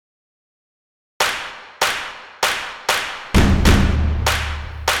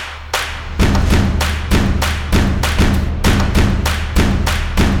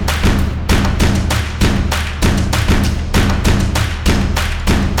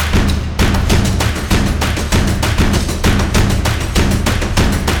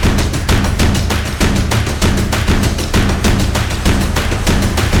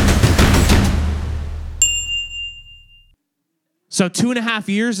So 2.5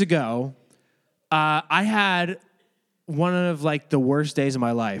 years ago, I had one of like the worst days of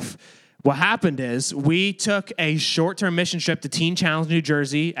my life. What happened is we took a short-term mission trip to Teen Challenge, New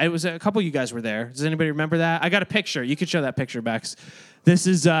Jersey. It was a couple of you guys were there. Does anybody remember that? I got a picture. You could show that picture, Bex. This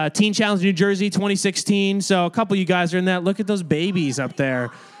is Teen Challenge, New Jersey, 2016. So a couple of you guys are in that. Look at those babies up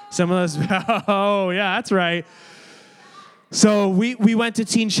there. Some of those. Oh, yeah, that's right. So we went to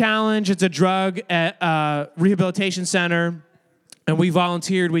Teen Challenge. It's a drug rehabilitation center. And we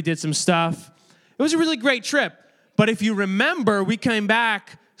volunteered. We did some stuff. It was a really great trip. But if you remember, we came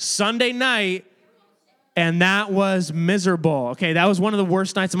back Sunday night, and that was miserable. Okay, that was one of the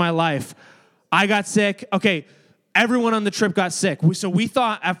worst nights of my life. I got sick. Okay, everyone on the trip got sick. So we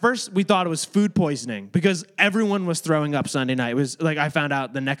thought, at first, we thought it was food poisoning because everyone was throwing up Sunday night. It was like I found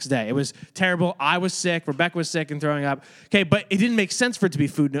out the next day. It was terrible. I was sick. Rebecca was sick and throwing up. Okay, but it didn't make sense for it to be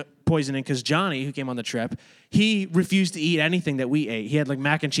food poisoning because Johnny, who came on the trip, he refused to eat anything that we ate. He had like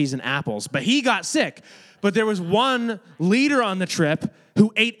mac and cheese and apples, but he got sick. But there was one leader on the trip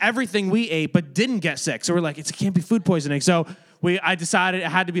who ate everything we ate but didn't get sick. So we're like, it can't be food poisoning. So I decided it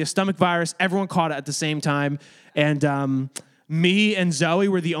had to be a stomach virus. Everyone caught it at the same time. And me and Zoe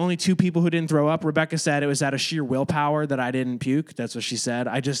were the only two people who didn't throw up. Rebecca said it was out of sheer willpower that I didn't puke. That's what she said.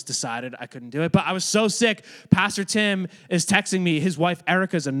 I just decided I couldn't do it. But I was so sick. Pastor Tim is texting me. His wife,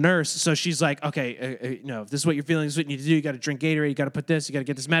 Erica's a nurse. So she's like, okay, if this is what you're feeling, this is what you need to do. You got to drink Gatorade. You got to put this. You got to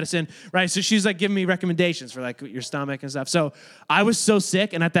get this medicine, right? So she's like giving me recommendations for like your stomach and stuff. So I was so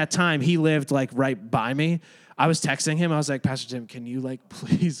sick. And at that time, he lived like right by me. I was texting him. I was like, Pastor Tim, can you like,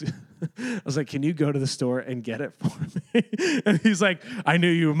 please? I was like, can you go to the store and get it for me? And he's like, I knew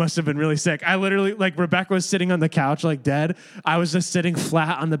you must have been really sick. I literally, like, Rebecca was sitting on the couch, like, dead. I was just sitting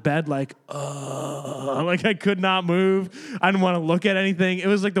flat on the bed, like, like I could not move. I didn't want to look at anything. It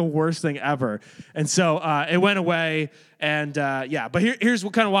was like the worst thing ever. And so it went away. And but here's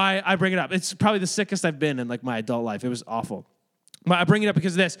kind of why I bring it up. It's probably the sickest I've been in like my adult life. It was awful. But I bring it up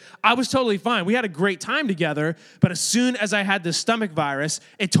because of this. I was totally fine. We had a great time together, but as soon as I had this stomach virus,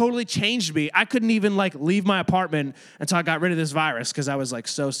 it totally changed me. I couldn't even like leave my apartment until I got rid of this virus because I was like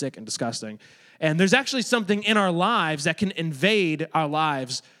so sick and disgusting. And there's actually something in our lives that can invade our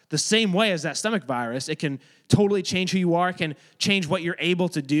lives the same way as that stomach virus. It can totally change who you are, it can change what you're able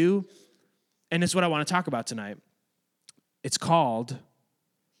to do. And it's what I want to talk about tonight. It's called...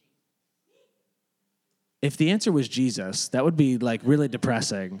 If the answer was Jesus, that would be like really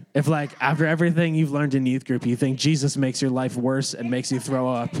depressing. If like after everything you've learned in youth group, you think Jesus makes your life worse and makes you throw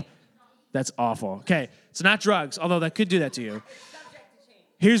up, that's awful. Okay, it's not drugs, although that could do that to you.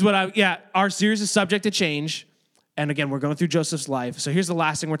 Here's what our series is subject to change. And again, we're going through Joseph's life. So here's the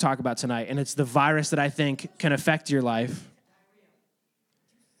last thing we're talking about tonight. And it's the virus that I think can affect your life.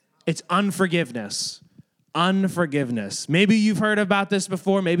 It's unforgiveness. Unforgiveness. Maybe you've heard about this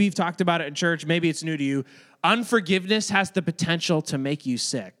before. Maybe you've talked about it in church. Maybe it's new to you. Unforgiveness has the potential to make you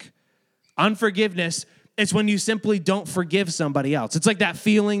sick. Unforgiveness is when you simply don't forgive somebody else. It's like that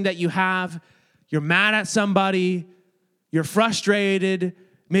feeling that you have. You're mad at somebody. You're frustrated.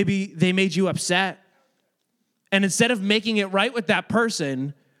 Maybe they made you upset. And instead of making it right with that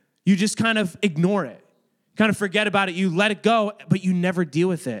person, you just kind of ignore it. Kind of forget about it. You let it go, but you never deal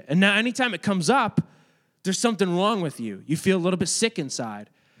with it. And now anytime it comes up, there's something wrong with you. You feel a little bit sick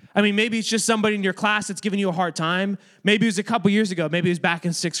inside. I mean, maybe it's just somebody in your class that's giving you a hard time. Maybe it was a couple years ago. Maybe it was back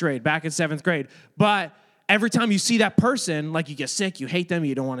in 6th grade, back in 7th grade. But every time you see that person, like you get sick, you hate them,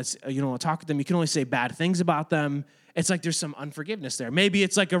 you don't want to talk to them, you can only say bad things about them. It's like there's some unforgiveness there. Maybe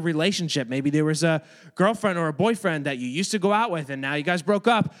it's like a relationship. Maybe there was a girlfriend or a boyfriend that you used to go out with and now you guys broke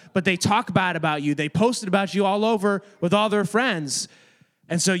up, but they talk bad about you. They posted about you all over with all their friends.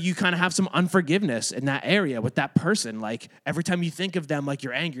 And so you kind of have some unforgiveness in that area with that person. Like every time you think of them, like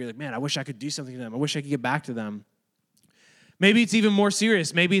you're angry, like, man, I wish I could do something to them. I wish I could get back to them. Maybe it's even more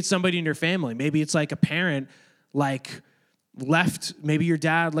serious. Maybe it's somebody in your family. Maybe it's like a parent like left, maybe your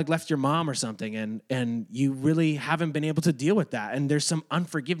dad like left your mom or something and you really haven't been able to deal with that. And there's some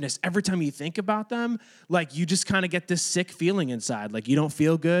unforgiveness. Every time you think about them, like you just kind of get this sick feeling inside. Like you don't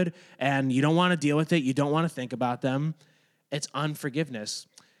feel good and you don't want to deal with it. You don't want to think about them. It's unforgiveness.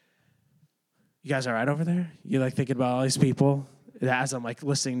 You guys all right over there? You like thinking about all these people? As I'm like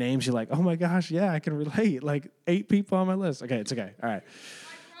listing names, you're like, oh my gosh, yeah, I can relate. Like 8 people on my list. Okay, it's okay. All right.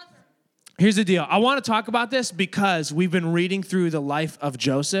 Here's the deal. I want to talk about this because we've been reading through the life of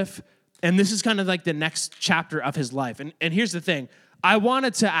Joseph, and this is kind of like the next chapter of his life. And here's the thing. I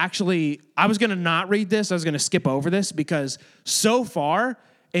was going to not read this. I was going to skip over this because so far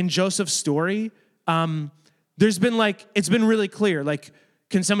in Joseph's story, there's been like, it's been really clear. Like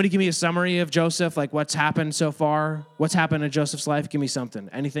can somebody give me a summary of Joseph? Like what's happened so far? What's happened in Joseph's life? Give me something.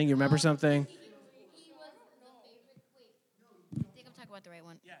 Anything? You remember something? I think I'm talking about the right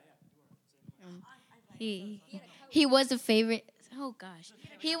one. He was a favorite. Oh gosh,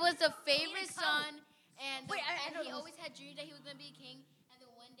 he was a favorite son, and he always had dreams that he was gonna be a king. And then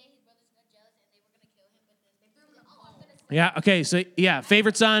one day his brothers got jealous and they were gonna kill him, but then they threw him. Oh, I'm gonna say. Yeah, okay, so yeah,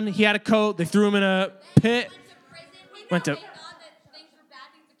 favorite son, he had a coat, they threw him in a pit. Went to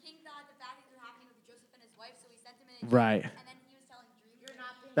Right. And then he was telling dreams.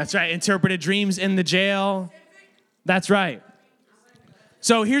 That's right, interpreted dreams in the jail. That's right.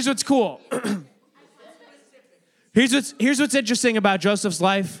 So here's what's cool. Here's what's interesting about Joseph's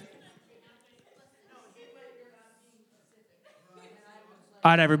life.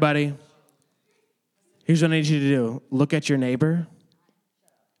 All right, everybody. Here's what I need you to do. Look at your neighbor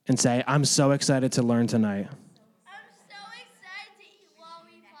and say, I'm so excited to learn tonight. I'm so excited to eat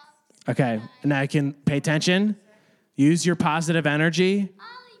lollipops. Okay, now I can pay attention. Use your positive energy.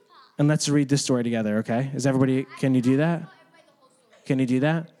 And let's read this story together, okay? Can you do that? Can you do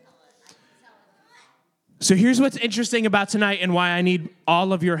that? So here's what's interesting about tonight and why I need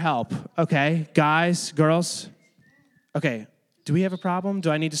all of your help, okay? Guys, girls. Okay, do we have a problem?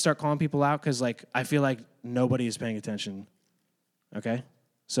 Do I need to start calling people out? Because, I feel like nobody is paying attention, okay?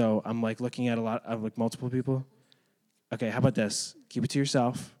 So I'm, looking at a lot of, multiple people. Okay, how about this? Keep it to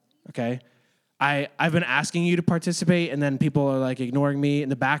yourself, okay? I've been asking you to participate, and then people are, ignoring me. In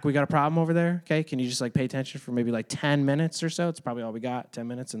the back, we got a problem over there, okay? Can you just, pay attention for maybe, 10 minutes or so? It's probably all we got, 10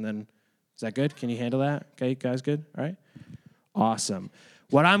 minutes, and then, is that good? Can you handle that? Okay, guys, good? All right? Awesome.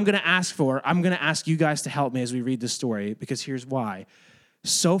 What I'm going to ask you guys to help me as we read this story, because here's why.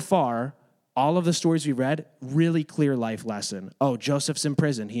 So far, all of the stories we read, really clear life lesson. Oh, Joseph's in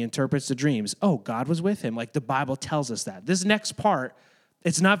prison. He interprets the dreams. Oh, God was with him. The Bible tells us that. This next part,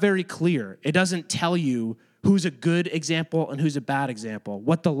 it's not very clear. It doesn't tell you who's a good example and who's a bad example,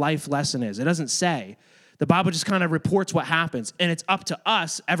 what the life lesson is. It doesn't say. The Bible just kind of reports what happens, and it's up to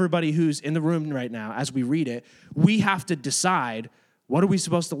us, everybody who's in the room right now, as we read it, we have to decide what are we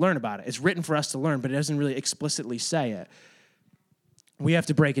supposed to learn about it. It's written for us to learn, but it doesn't really explicitly say it. We have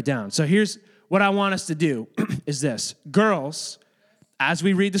to break it down. So here's what I want us to do is this. Girls, as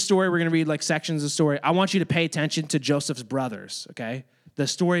we read the story, we're going to read sections of the story. I want you to pay attention to Joseph's brothers, okay? The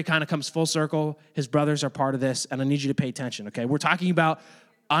story kind of comes full circle. His brothers are part of this, and I need you to pay attention, okay? We're talking about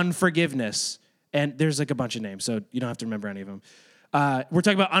unforgiveness, and there's a bunch of names, so you don't have to remember any of them. We're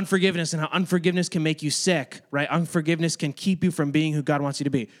talking about unforgiveness and how unforgiveness can make you sick, right? Unforgiveness can keep you from being who God wants you to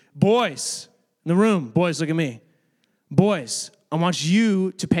be. Boys in the room, boys, look at me. Boys, I want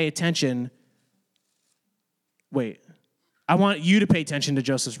you to pay attention. Wait. I want you to pay attention to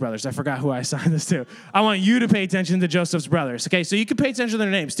Joseph's brothers. I forgot who I assigned this to. I want you to pay attention to Joseph's brothers. Okay, so you can pay attention to their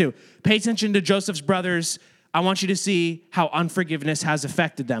names too. Pay attention to Joseph's brothers. I want you to see how unforgiveness has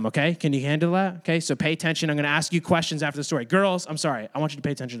affected them, okay? Can you handle that? Okay, so pay attention. I'm going to ask you questions after the story. Girls, I'm sorry. I want you to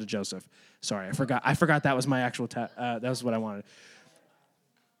pay attention to Joseph. Sorry, I forgot that was my actual, that was what I wanted.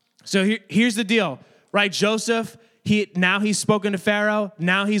 So here's the deal, right? Joseph, he's spoken to Pharaoh.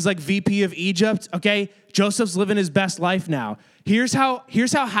 Now he's VP of Egypt, okay? Joseph's living his best life now. Here's how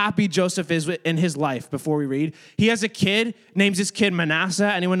happy Joseph is in his life before we read. He has a kid, names his kid Manasseh.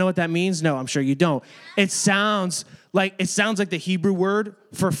 Anyone know what that means? No, I'm sure you don't. It sounds like the Hebrew word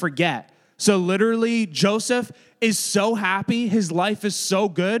for forget. So literally, Joseph is so happy. His life is so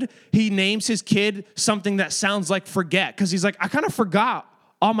good. He names his kid something that sounds like forget, because he's I kind of forgot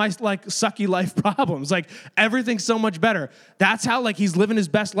all my sucky life problems. Everything's so much better. That's how he's living his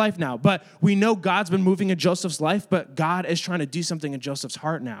best life now. But we know God's been moving in Joseph's life, but God is trying to do something in Joseph's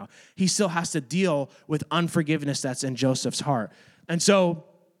heart now. He still has to deal with unforgiveness that's in Joseph's heart. And so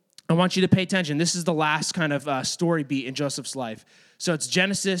I want you to pay attention. This is the last kind of story beat in Joseph's life. So it's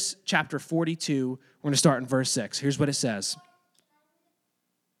Genesis chapter 42. We're going to start in verse 6. Here's what it says.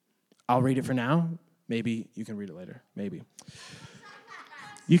 I'll read it for now. Maybe you can read it later. Maybe.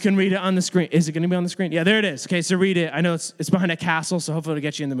 You can read it on the screen. Is it going to be on the screen? Yeah, there it is. Okay, so read it. I know it's behind a castle, so hopefully it'll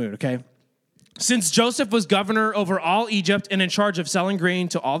get you in the mood, okay? Since Joseph was governor over all Egypt and in charge of selling grain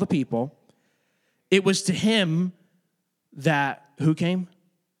to all the people, it was to him that, who came?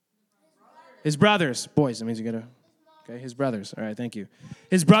 His brothers. Boys, that means you got to, okay, his brothers. All right, thank you.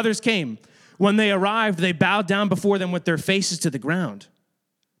 His brothers came. When they arrived, they bowed down before them with their faces to the ground.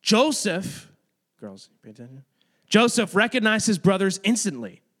 Joseph, girls, pay attention. Joseph recognized his brothers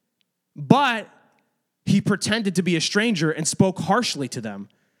instantly, but he pretended to be a stranger and spoke harshly to them.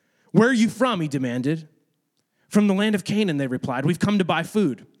 Where are you from? He demanded. From the land of Canaan, they replied. We've come to buy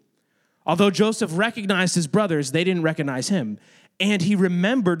food. Although Joseph recognized his brothers, they didn't recognize him. and he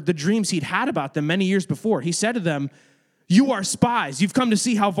remembered the dreams he'd had about them many years before. He said to them, "You are spies. You've come to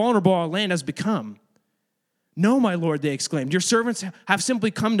see how vulnerable our land has become." "No, my lord," they exclaimed. "Your servants have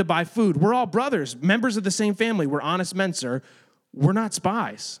simply come to buy food. We're all brothers, members of the same family. We're honest men, sir. We're not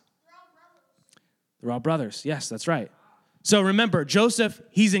spies." They're all brothers. Yes, that's right. So remember, Joseph,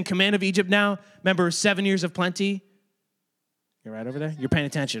 he's in command of Egypt now. Remember 7 years of plenty? You're right over there? You're paying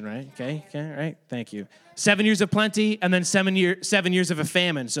attention, right? Okay, right? Thank you. 7 years of plenty, and then 7 years of a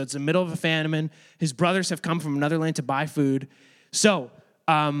famine. So it's the middle of a famine. His brothers have come from another land to buy food. So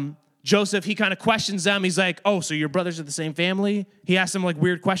Joseph, he kind of questions them. He's like, "Oh, so your brothers are the same family?" He asks them like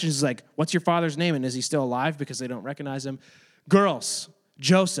weird questions. He's like, "What's your father's name, and is he still alive?" Because they don't recognize him. Girls,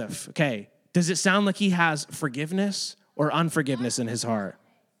 Joseph, okay, does it sound like he has forgiveness or unforgiveness in his heart?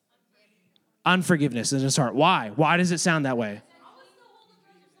 Unforgiveness in his heart. Why? Why does it sound that way?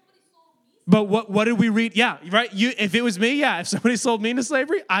 But what did we read? Yeah, right? If it was me, yeah, if somebody sold me into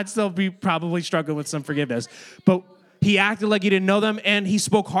slavery, I'd still be probably struggling with some forgiveness. But he acted like he didn't know them, and he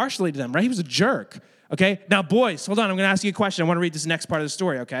spoke harshly to them, right? He was a jerk, okay? Now, boys, hold on. I'm going to ask you a question. I want to read this next part of the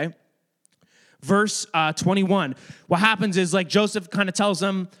story, okay? Verse 21. What happens is, like, Joseph kind of tells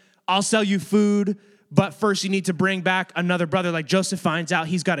them, "I'll sell you food, but first you need to bring back another brother." Like, Joseph finds out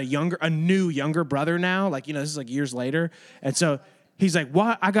he's got a new younger brother now. Like, this is like years later. And so he's like,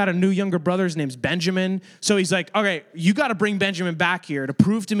 "What? I got a new younger brother. His name's Benjamin." So he's like, "Okay, you got to bring Benjamin back here to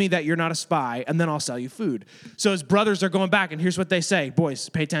prove to me that you're not a spy, and then I'll sell you food." So his brothers are going back, and here's what they say. Boys,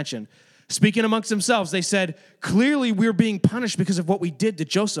 pay attention. Speaking amongst themselves, they said, "Clearly we're being punished because of what we did to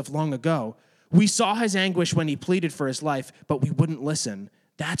Joseph long ago. We saw his anguish when he pleaded for his life, but we wouldn't listen.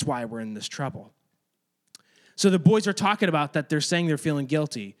 That's why we're in this trouble." So the boys are talking about that. They're saying they're feeling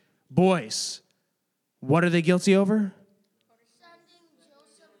guilty. Boys, what are they guilty over?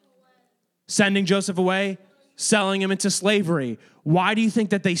 Sending Joseph away, selling him into slavery. Why do you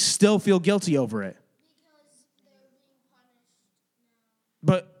think that they still feel guilty over it? Because they're being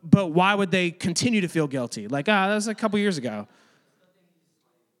punished now. But why would they continue to feel guilty? Like, that was a couple years ago.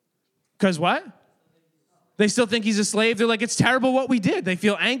 Because what? They still think he's a slave. They're like, it's terrible what we did. They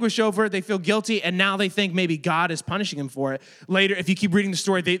feel anguish over it. They feel guilty. And now they think maybe God is punishing him for it. Later, if you keep reading the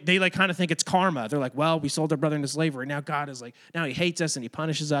story, they like kind of think it's karma. They're like, well, we sold our brother into slavery. Now God is like, now he hates us and he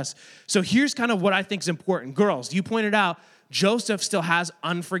punishes us. So here's kind of what I think is important. Girls, you pointed out, Joseph still has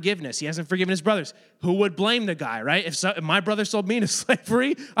unforgiveness. He hasn't forgiven his brothers. Who would blame the guy, right? If my brother sold me into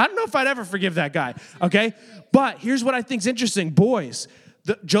slavery, I don't know if I'd ever forgive that guy, okay? But here's what I think is interesting. Boys,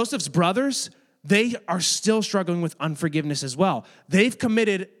 Joseph's brothers, they are still struggling with unforgiveness as well. They've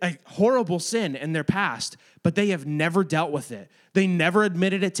committed a horrible sin in their past, but they have never dealt with it. They never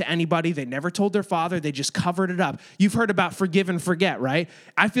admitted it to anybody. They never told their father. They just covered it up. You've heard about forgive and forget, right?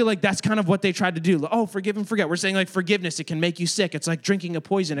 I feel like that's kind of what they tried to do. Oh, forgive and forget. We're saying like forgiveness, it can make you sick. It's like drinking a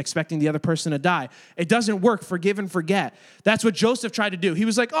poison, expecting the other person to die. It doesn't work. Forgive and forget. That's what Joseph tried to do. He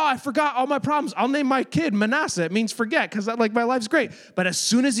was like, oh, I forgot all my problems. I'll name my kid Manasseh. It means forget because like my life's great. But as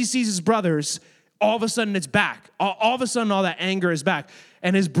soon as he sees his brothers, all of a sudden it's back. All of a sudden all that anger is back.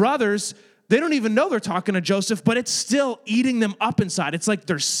 And his brothers, they don't even know they're talking to Joseph, but it's still eating them up inside. It's like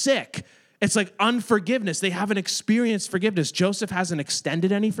they're sick. It's like unforgiveness. They haven't experienced forgiveness. Joseph hasn't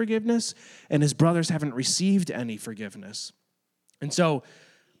extended any forgiveness, and his brothers haven't received any forgiveness. And so,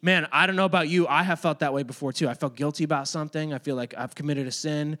 man, I don't know about you. I have felt that way before too. I felt guilty about something. I feel like I've committed a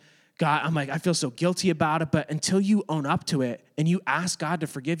sin. God, I'm like, I feel so guilty about it, but until you own up to it and you ask God to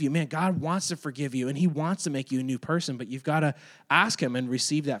forgive you, man, God wants to forgive you and he wants to make you a new person, but you've got to ask him and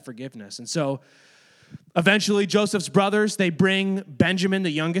receive that forgiveness. And so eventually Joseph's brothers, they bring Benjamin,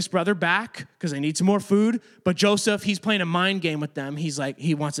 the youngest brother, back because they need some more food, but Joseph, he's playing a mind game with them. He's like,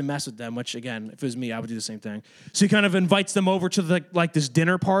 he wants to mess with them, which again, if it was me, I would do the same thing. So he kind of invites them over to like this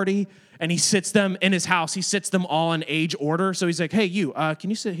dinner party, and he sits them in his house. He sits them all in age order. So he's like, hey, you, can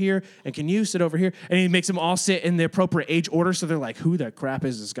you sit here? And can you sit over here? And he makes them all sit in the appropriate age order. So they're like, who the crap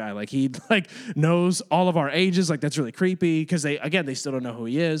is this guy? Like, he knows all of our ages. Like, that's really creepy because they still don't know who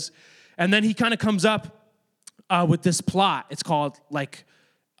he is. And then he kind of comes up with this plot. It's called,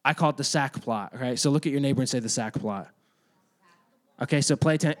 I call it the sack plot, okay? So look at your neighbor and say the sack plot. Okay, so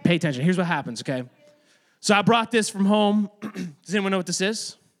pay attention. Here's what happens, okay? So I brought this from home. Does anyone know what this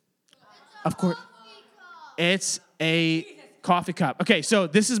is? Of course. It's a coffee cup. Okay, so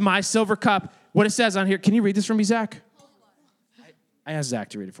this is my silver cup. What it says on here, can you read this for me, Zach? I asked Zach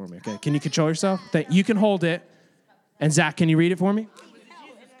to read it for me, okay? Can you control yourself? You can hold it. And Zach, can you read it for me?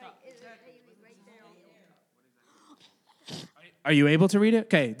 Are you able to read it?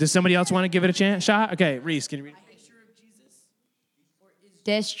 Okay, does somebody else want to give it a shot? Okay, Reese, can you read it?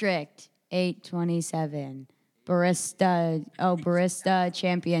 District 827. Barista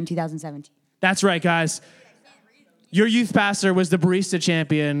champion 2017. That's right, guys. Your youth pastor was the barista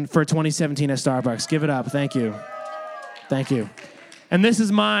champion for 2017 at Starbucks. Give it up. Thank you. Thank you. And this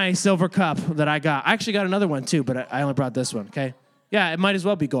is my silver cup that I got. I actually got another one too, but I only brought this one, okay? Yeah, it might as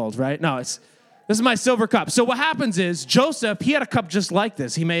well be gold, right? No, this is my silver cup. So what happens is Joseph, he had a cup just like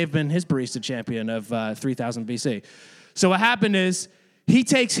this. He may have been his barista champion of 3000 BC. So what happened is he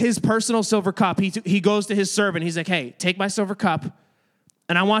takes his personal silver cup. He goes to his servant. He's like, hey, take my silver cup,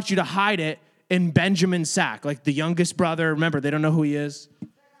 and I want you to hide it in Benjamin's sack, like the youngest brother. Remember, they don't know who he is.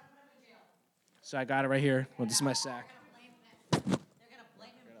 So I got it right here. Well, this is my sack. Benjamin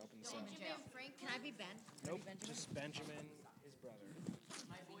Frank, can I be Ben? Nope, just Benjamin, his brother.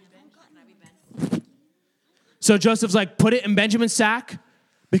 So Joseph's like, put it in Benjamin's sack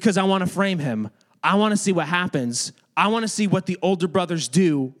because I want to frame him. I want to see what happens. I want to see what the older brothers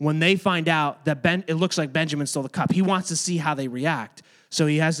do when they find out that it looks like Benjamin stole the cup. He wants to see how they react. So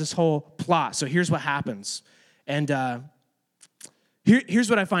he has this whole plot. So here's what happens. And here's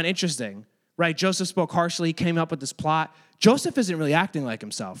what I find interesting, right? Joseph spoke harshly, he came up with this plot. Joseph isn't really acting like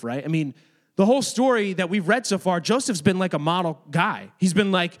himself, right? I mean, the whole story that we've read so far, Joseph's been like a model guy. He's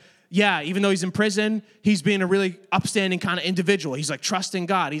been like, yeah, even though he's in prison, he's being a really upstanding kind of individual. He's like trusting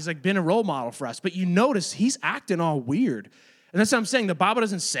God. He's like been a role model for us. But you notice he's acting all weird. And that's what I'm saying. The Bible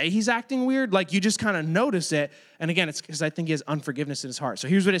doesn't say he's acting weird. Like you just kind of notice it. And again, it's because I think he has unforgiveness in his heart. So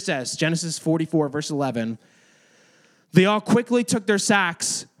here's what it says. Genesis 44, verse 11. They all quickly took their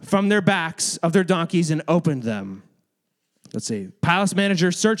sacks from their backs of their donkeys and opened them. Let's see. Palace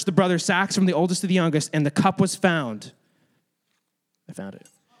manager searched the brothers' sacks from the oldest to the youngest, and the cup was found. I found it.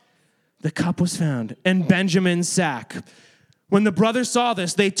 The cup was found in Benjamin's sack. When the brothers saw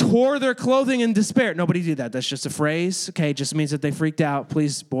this, they tore their clothing in despair. Nobody did that. That's just a phrase. Okay, it just means that they freaked out.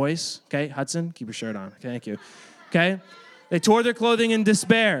 Please, boys. Okay, Hudson, keep your shirt on. Okay, thank you. Okay? They tore their clothing in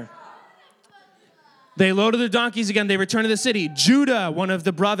despair. They loaded their donkeys again. They returned to the city. Judah, one of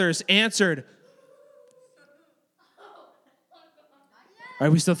the brothers, answered. Are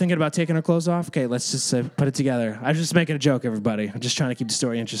we still thinking about taking our clothes off? Okay, let's just put it together. I'm just making a joke, everybody. I'm just trying to keep the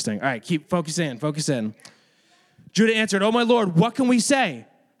story interesting. All right, focus in. Judah answered, oh, my Lord, what can we say?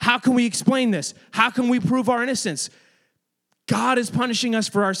 How can we explain this? How can we prove our innocence? God is punishing us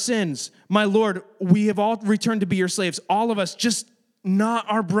for our sins. My Lord, we have all returned to be your slaves. All of us, just not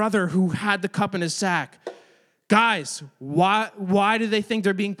our brother who had the cup in his sack. Guys, why do they think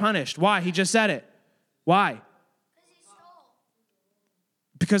they're being punished? Why? He just said it. Why?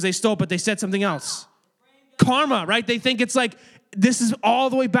 Because they stole, but they said something else. Karma, right? They think it's like, this is all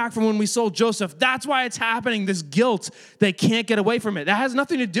the way back from when we sold Joseph. That's why it's happening, this guilt. They can't get away from it. That has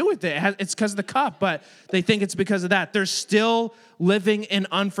nothing to do with it. It's because of the cup, but they think it's because of that. They're still living in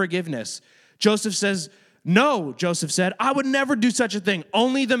unforgiveness. Joseph says, no, Joseph said, I would never do such a thing.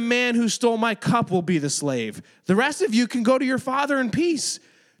 Only the man who stole my cup will be the slave. The rest of you can go to your father in peace.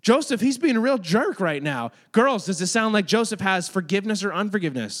 Joseph, he's being a real jerk right now. Girls, does it sound like Joseph has forgiveness or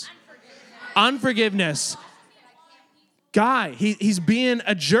unforgiveness? Unforgiveness. Guy, he's being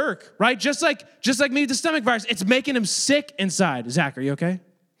a jerk, right? Just like me with the stomach virus, it's making him sick inside. Zach, are you okay?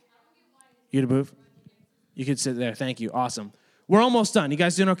 You to move? You can sit there. Thank you. Awesome. We're almost done. You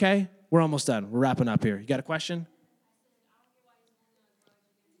guys doing okay? We're almost done. We're wrapping up here. You got a question?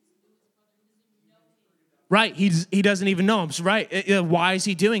 Right, he doesn't even know him. So right, why is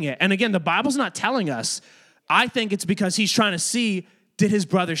he doing it? And again, the Bible's not telling us. I think it's because he's trying to see, did his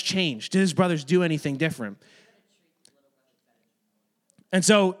brothers change? Did his brothers do anything different? And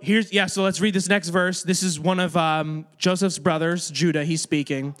so so let's read this next verse. This is one of Joseph's brothers, Judah, he's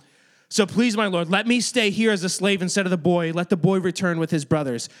speaking. So please, my Lord, let me stay here as a slave instead of the boy. Let the boy return with his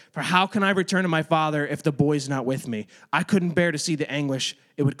brothers. For how can I return to my father if the boy's not with me? I couldn't bear to see the anguish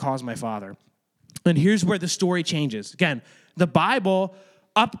it would cause my father. And here's where the story changes. Again, the Bible,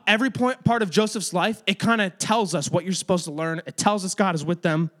 up every part of Joseph's life, it kind of tells us what you're supposed to learn. It tells us God is with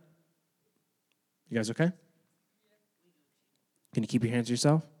them. You guys okay? Can you keep your hands to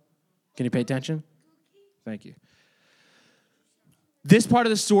yourself? Can you pay attention? Thank you. This part of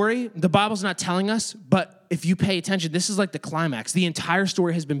the story, the Bible's not telling us, but if you pay attention, this is like the climax. The entire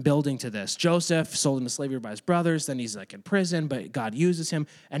story has been building to this. Joseph sold into slavery by his brothers, then he's like in prison, but God uses him,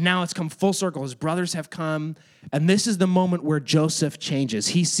 and now it's come full circle. His brothers have come, and this is the moment where Joseph changes.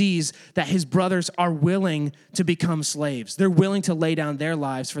 He sees that his brothers are willing to become slaves. They're willing to lay down their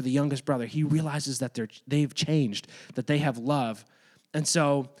lives for the youngest brother. He realizes that they've changed, that they have love, and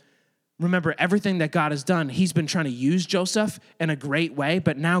so remember, everything that God has done, he's been trying to use Joseph in a great way,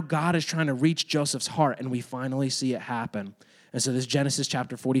 but now God is trying to reach Joseph's heart, and we finally see it happen. And so this is Genesis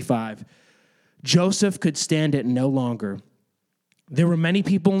chapter 45. Joseph could stand it no longer. There were many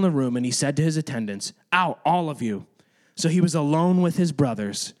people in the room, and he said to his attendants, "Out, all of you." So he was alone with his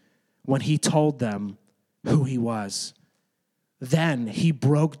brothers when he told them who he was. Then he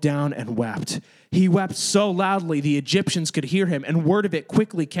broke down and wept. He wept so loudly the Egyptians could hear him, and word of it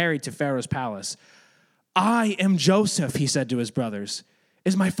quickly carried to Pharaoh's palace. "I am Joseph," he said to his brothers.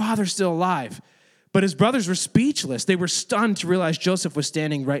 "Is my father still alive?" But his brothers were speechless. They were stunned to realize Joseph was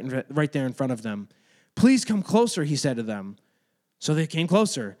standing right there in front of them. "Please come closer," he said to them. So they came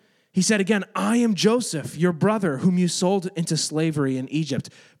closer. He said again, "I am Joseph, your brother, whom you sold into slavery in Egypt.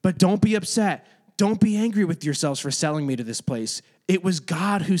 But don't be upset. Don't be angry with yourselves for selling me to this place. It was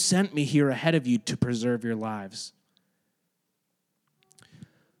God who sent me here ahead of you to preserve your lives."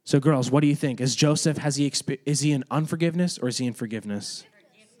 So girls, what do you think? Is Joseph, is he in unforgiveness or is he in forgiveness?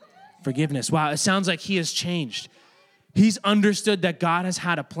 Forgiveness. Wow, it sounds like he has changed. He's understood that God has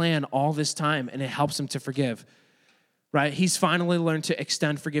had a plan all this time and it helps him to forgive. Right? He's finally learned to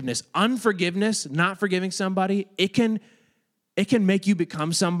extend forgiveness. Unforgiveness, not forgiving somebody, it can make you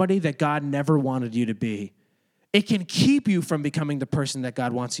become somebody that God never wanted you to be. It can keep you from becoming the person that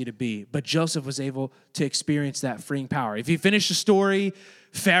God wants you to be. But Joseph was able to experience that freeing power. If you finish the story,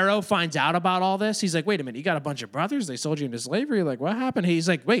 Pharaoh finds out about all this. He's like, "Wait a minute, you got a bunch of brothers. They sold you into slavery. Like, what happened?" He's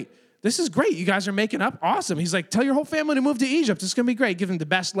like, "Wait, this is great. You guys are making up. Awesome." He's like, "Tell your whole family to move to Egypt. It's going to be great." Give them the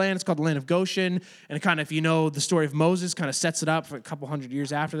best land. It's called the land of Goshen. And it kind of, if you know the story of Moses, kind of sets it up for a couple hundred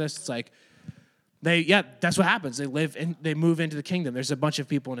years after this. It's like, that's what happens. They move into the kingdom. There's a bunch of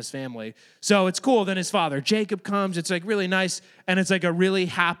people in his family. So it's cool. Then his father, Jacob, comes. It's like really nice. And it's like a really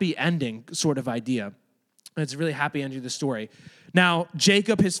happy ending sort of idea. And it's a really happy ending to the story. Now,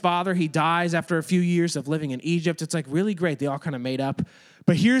 Jacob, his father, he dies after a few years of living in Egypt. It's like really great. They all kind of made up.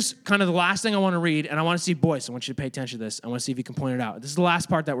 But here's kind of the last thing I want to read. And I want to see, boys, I want you to pay attention to this. I want to see if you can point it out. This is the last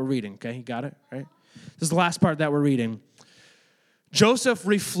part that we're reading. Okay, you got it? Right? This is the last part that we're reading. Joseph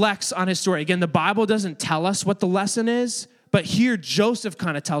reflects on his story. Again, the Bible doesn't tell us what the lesson is, but here Joseph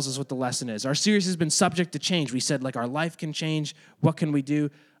kind of tells us what the lesson is. Our series has been subject to change. We said, like, our life can change. What can we do?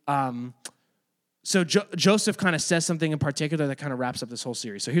 So Joseph kind of says something in particular that kind of wraps up this whole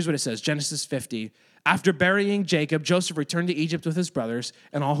series. So here's what it says, Genesis 50. After burying Jacob, Joseph returned to Egypt with his brothers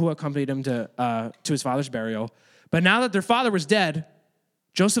and all who accompanied him to his father's burial. But now that their father was dead,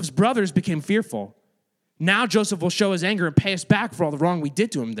 Joseph's brothers became fearful. "Now Joseph will show his anger and pay us back for all the wrong we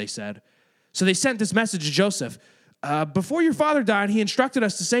did to him," they said. So they sent this message to Joseph. "Before your father died, he instructed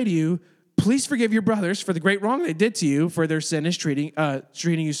us to say to you, 'Please forgive your brothers for the great wrong they did to you, for their sin is treating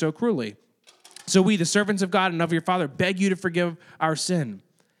you so cruelly. So we, the servants of God and of your father, beg you to forgive our sin.'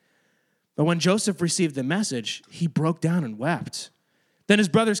 But when Joseph received the message, he broke down and wept. Then his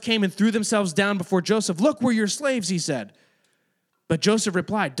brothers came and threw themselves down before Joseph. 'Look, we're your slaves,' he said. But Joseph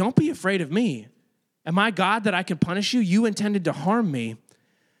replied, 'Don't be afraid of me. Am I God that I can punish you? You intended to harm me,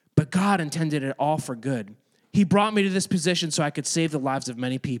 but God intended it all for good. He brought me to this position so I could save the lives of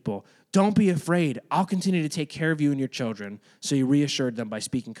many people. Don't be afraid. I'll continue to take care of you and your children.' So he reassured them by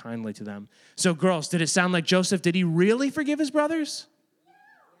speaking kindly to them." So girls, did it sound like Joseph, did he really forgive his brothers?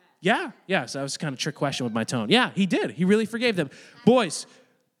 Yeah. So that was kind of a trick question with my tone. Yeah, he did. He really forgave them. Boys,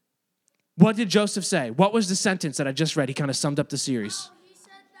 what did Joseph say? What was the sentence that I just read? He kind of summed up the series. He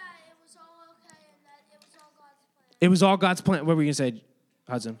said that it was all okay and that it was all God's plan. It was all God's plan. What were you going to say,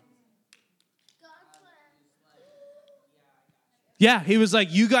 Hudson? God's plan. Yeah, he was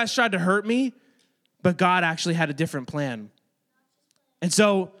like, you guys tried to hurt me, but God actually had a different plan. And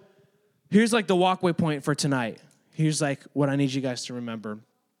so here's like the walkway point for tonight. Here's like what I need you guys to remember.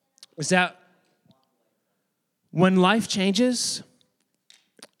 Is that when life changes,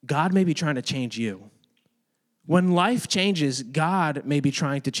 God may be trying to change you. When life changes, God may be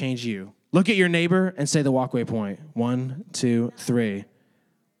trying to change you. Look at your neighbor and say the walkway point. 1, 2, 3.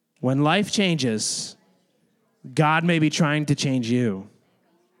 When life changes, God may be trying to change you.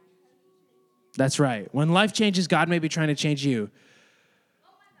 That's right. When life changes, God may be trying to change you.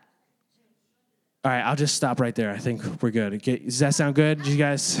 All right, I'll just stop right there. I think we're good. Okay, does that sound good? Did you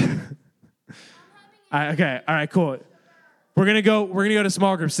guys? Okay. All right, cool. We're gonna go to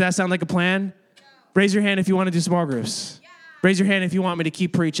small groups. Does that sound like a plan? Raise your hand if you want to do small groups. Raise your hand if you want me to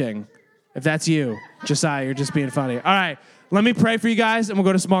keep preaching. If that's you, Josiah, you're just being funny. All right, let me pray for you guys, and we'll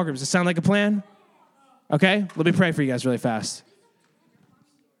go to small groups. Does that sound like a plan? Okay, let me pray for you guys really fast.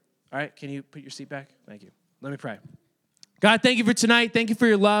 All right, can you put your seat back? Thank you. Let me pray. God, thank you for tonight. Thank you for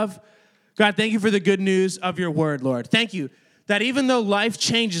your love. God, thank you for the good news of your word, Lord. Thank you that even though life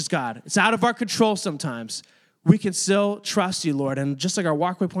changes, God, it's out of our control sometimes, we can still trust you, Lord. And just like our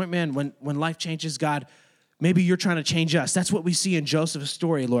walkway point, man, when life changes, God, maybe you're trying to change us. That's what we see in Joseph's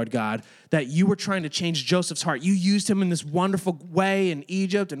story, Lord God, that you were trying to change Joseph's heart. You used him in this wonderful way in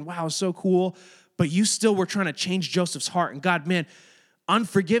Egypt, and wow, so cool. But you still were trying to change Joseph's heart. And God, man,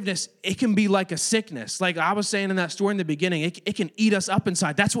 unforgiveness, it can be like a sickness. Like I was saying in that story in the beginning, it can eat us up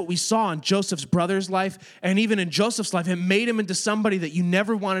inside. That's what we saw in Joseph's brother's life. And even in Joseph's life, it made him into somebody that you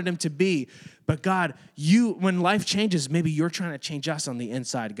never wanted him to be. But God, when life changes, maybe you're trying to change us on the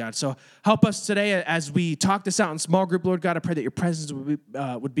inside, God. So help us today as we talk this out in small group, Lord God. I pray that your presence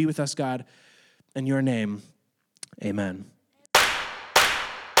would be with us, God. In your name, amen.